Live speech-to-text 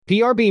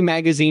PRB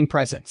Magazine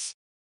presents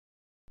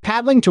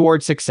Paddling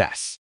Toward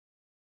Success.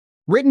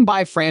 Written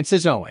by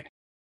Frances Owen.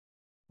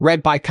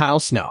 Read by Kyle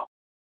Snow.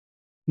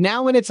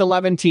 Now in its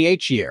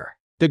 11th year,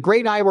 the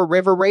Great Iowa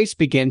River Race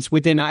begins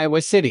within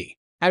Iowa City,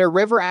 at a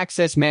river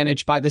access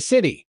managed by the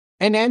city,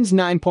 and ends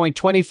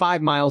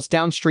 9.25 miles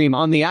downstream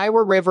on the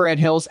Iowa River at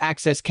Hills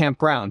Access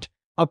Campground,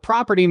 a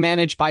property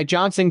managed by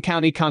Johnson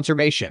County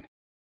Conservation.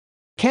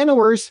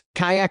 Canoers,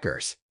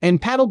 kayakers, and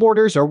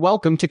paddleboarders are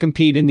welcome to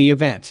compete in the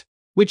event,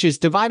 which is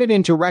divided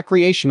into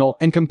recreational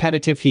and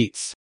competitive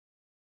heats.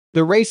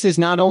 The race is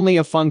not only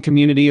a fun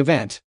community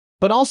event,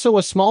 but also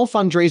a small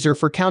fundraiser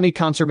for county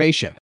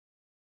conservation.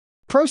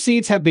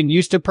 Proceeds have been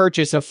used to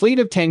purchase a fleet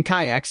of 10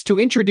 kayaks to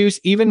introduce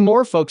even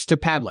more folks to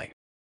paddling.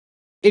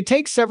 It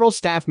takes several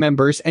staff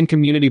members and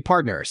community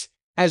partners,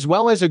 as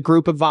well as a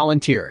group of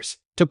volunteers,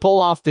 to pull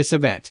off this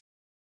event.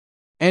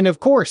 And of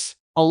course,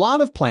 a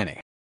lot of planning.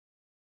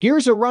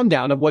 Here's a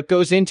rundown of what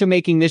goes into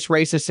making this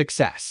race a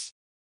success.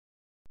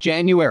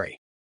 January.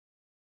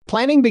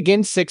 Planning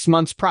begins 6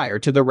 months prior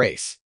to the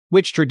race,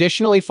 which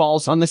traditionally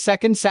falls on the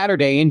second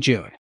Saturday in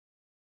June.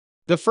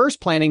 The first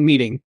planning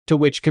meeting, to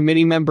which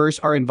committee members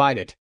are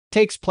invited,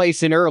 takes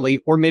place in early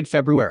or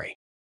mid-February.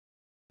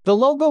 The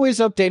logo is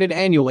updated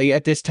annually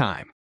at this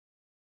time.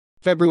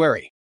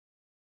 February.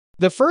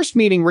 The first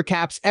meeting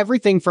recaps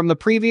everything from the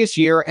previous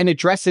year and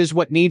addresses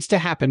what needs to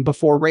happen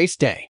before race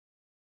day.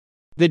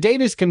 The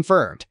date is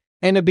confirmed,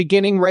 and a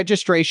beginning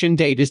registration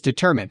date is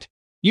determined,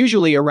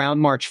 usually around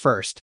March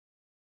 1st.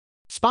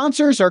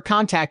 Sponsors are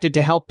contacted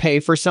to help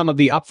pay for some of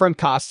the upfront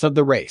costs of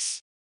the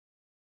race.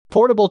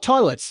 Portable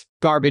toilets,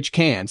 garbage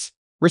cans,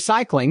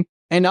 recycling,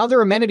 and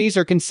other amenities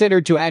are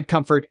considered to add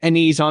comfort and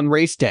ease on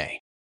race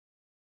day.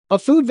 A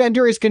food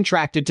vendor is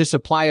contracted to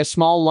supply a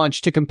small lunch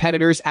to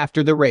competitors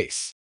after the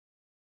race.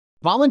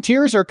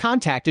 Volunteers are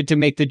contacted to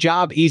make the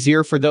job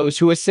easier for those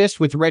who assist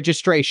with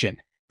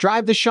registration,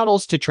 drive the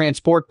shuttles to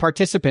transport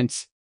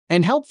participants,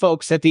 and help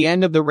folks at the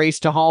end of the race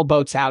to haul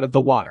boats out of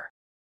the water.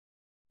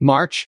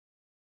 March.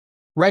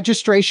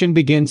 Registration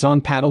begins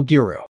on Paddle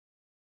Guru.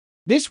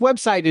 This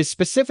website is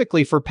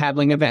specifically for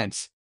paddling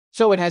events,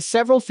 so it has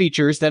several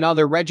features that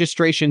other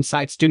registration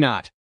sites do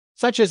not,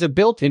 such as a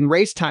built-in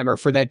race timer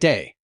for that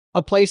day,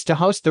 a place to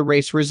host the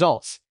race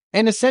results,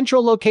 and a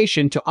central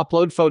location to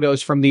upload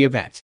photos from the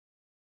event.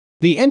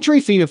 The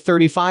entry fee of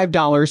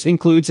 $35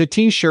 includes a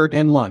t-shirt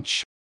and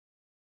lunch.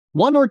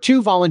 1 or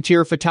 2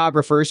 volunteer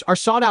photographers are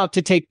sought out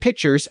to take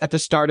pictures at the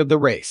start of the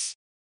race.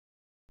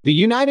 The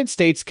United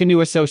States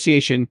Canoe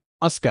Association,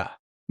 USCA,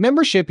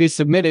 membership is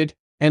submitted,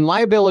 and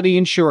liability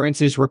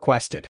insurance is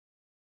requested.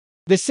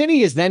 The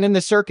city is then in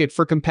the circuit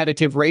for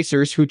competitive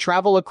racers who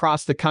travel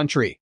across the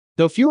country,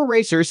 though fewer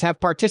racers have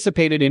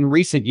participated in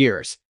recent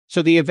years,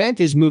 so the event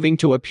is moving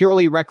to a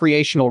purely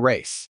recreational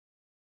race.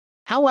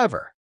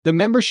 However, the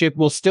membership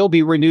will still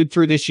be renewed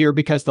through this year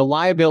because the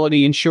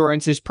liability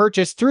insurance is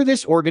purchased through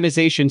this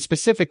organization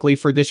specifically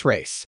for this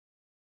race.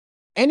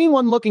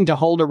 Anyone looking to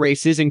hold a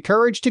race is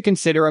encouraged to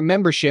consider a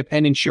membership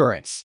and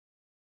insurance.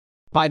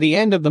 By the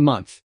end of the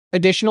month,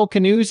 additional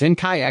canoes and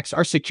kayaks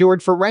are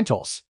secured for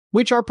rentals,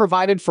 which are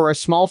provided for a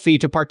small fee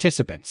to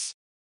participants.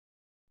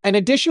 An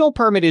additional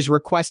permit is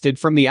requested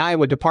from the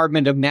Iowa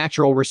Department of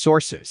Natural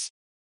Resources.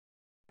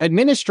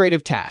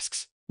 Administrative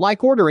tasks,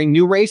 like ordering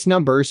new race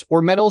numbers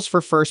or medals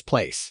for first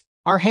place,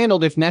 are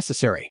handled if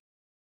necessary.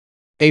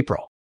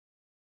 April.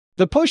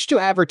 The push to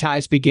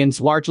advertise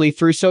begins largely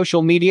through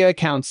social media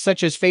accounts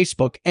such as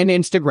Facebook and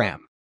Instagram.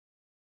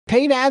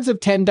 Paid ads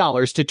of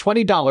 $10 to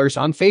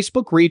 $20 on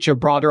Facebook reach a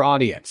broader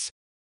audience.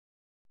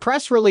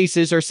 Press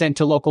releases are sent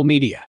to local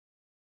media.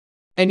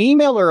 An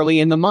email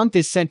early in the month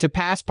is sent to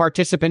past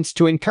participants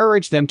to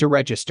encourage them to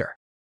register.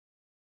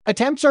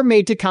 Attempts are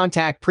made to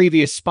contact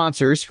previous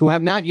sponsors who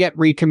have not yet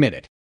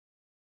recommitted.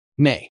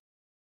 May.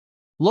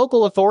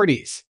 Local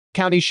authorities,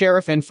 county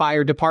sheriff and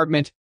fire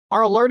department,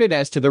 are alerted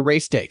as to the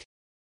race date.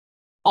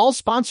 All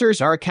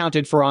sponsors are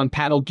accounted for on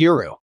Paddle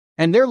Guru,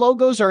 and their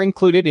logos are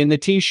included in the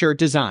t-shirt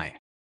design.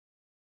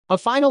 A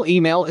final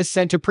email is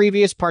sent to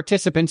previous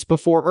participants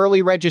before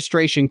early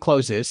registration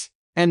closes,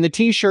 and the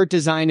t-shirt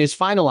design is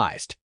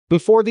finalized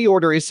before the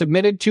order is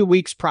submitted 2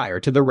 weeks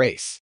prior to the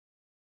race.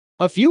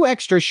 A few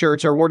extra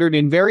shirts are ordered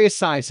in various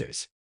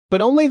sizes,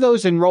 but only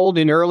those enrolled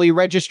in early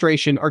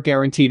registration are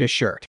guaranteed a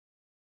shirt.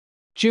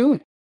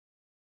 June.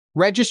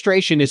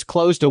 Registration is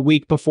closed a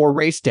week before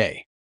race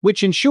day,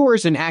 which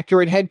ensures an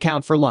accurate head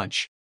count for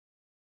lunch.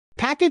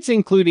 Packets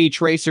include each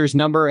racer's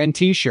number and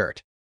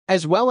t-shirt,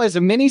 as well as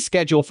a mini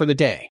schedule for the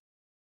day.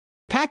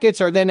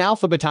 Packets are then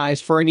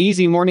alphabetized for an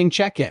easy morning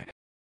check-in.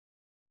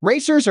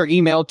 Racers are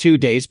emailed 2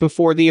 days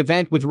before the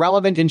event with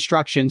relevant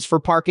instructions for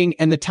parking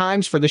and the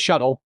times for the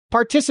shuttle.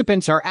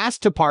 Participants are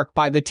asked to park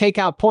by the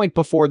takeout point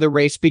before the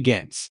race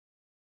begins.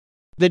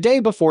 The day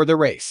before the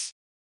race.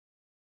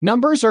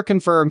 Numbers are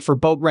confirmed for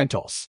boat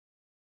rentals.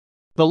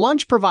 The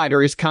lunch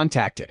provider is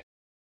contacted.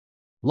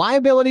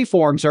 Liability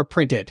forms are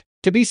printed,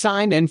 to be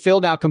signed and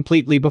filled out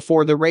completely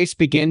before the race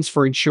begins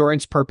for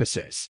insurance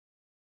purposes.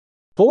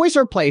 Buoys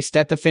are placed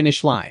at the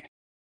finish line.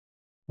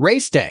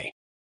 Race day.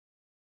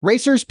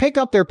 Racers pick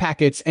up their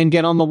packets and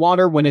get on the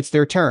water when it's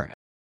their turn.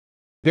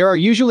 There are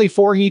usually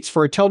 4 heats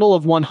for a total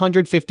of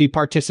 150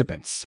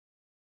 participants.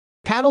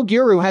 Paddle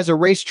Guru has a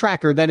race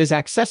tracker that is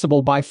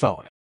accessible by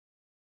phone.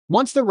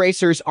 Once the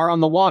racers are on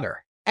the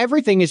water,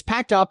 everything is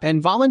packed up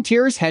and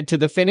volunteers head to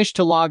the finish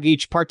to log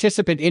each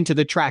participant into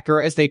the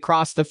tracker as they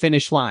cross the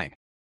finish line.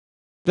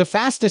 The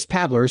fastest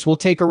paddlers will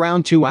take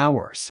around 2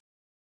 hours.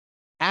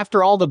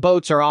 After all the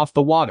boats are off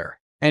the water,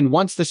 and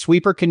once the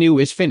sweeper canoe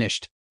is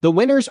finished, the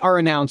winners are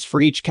announced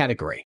for each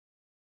category.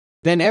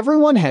 Then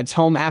everyone heads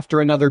home after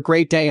another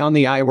great day on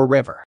the Iowa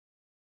River.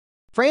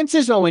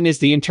 Frances Owen is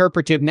the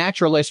interpretive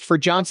naturalist for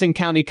Johnson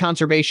County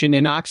Conservation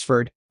in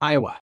Oxford,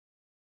 Iowa.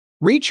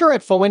 Reach her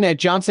at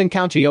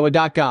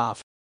fowen@johnsoncounty.iowa.gov.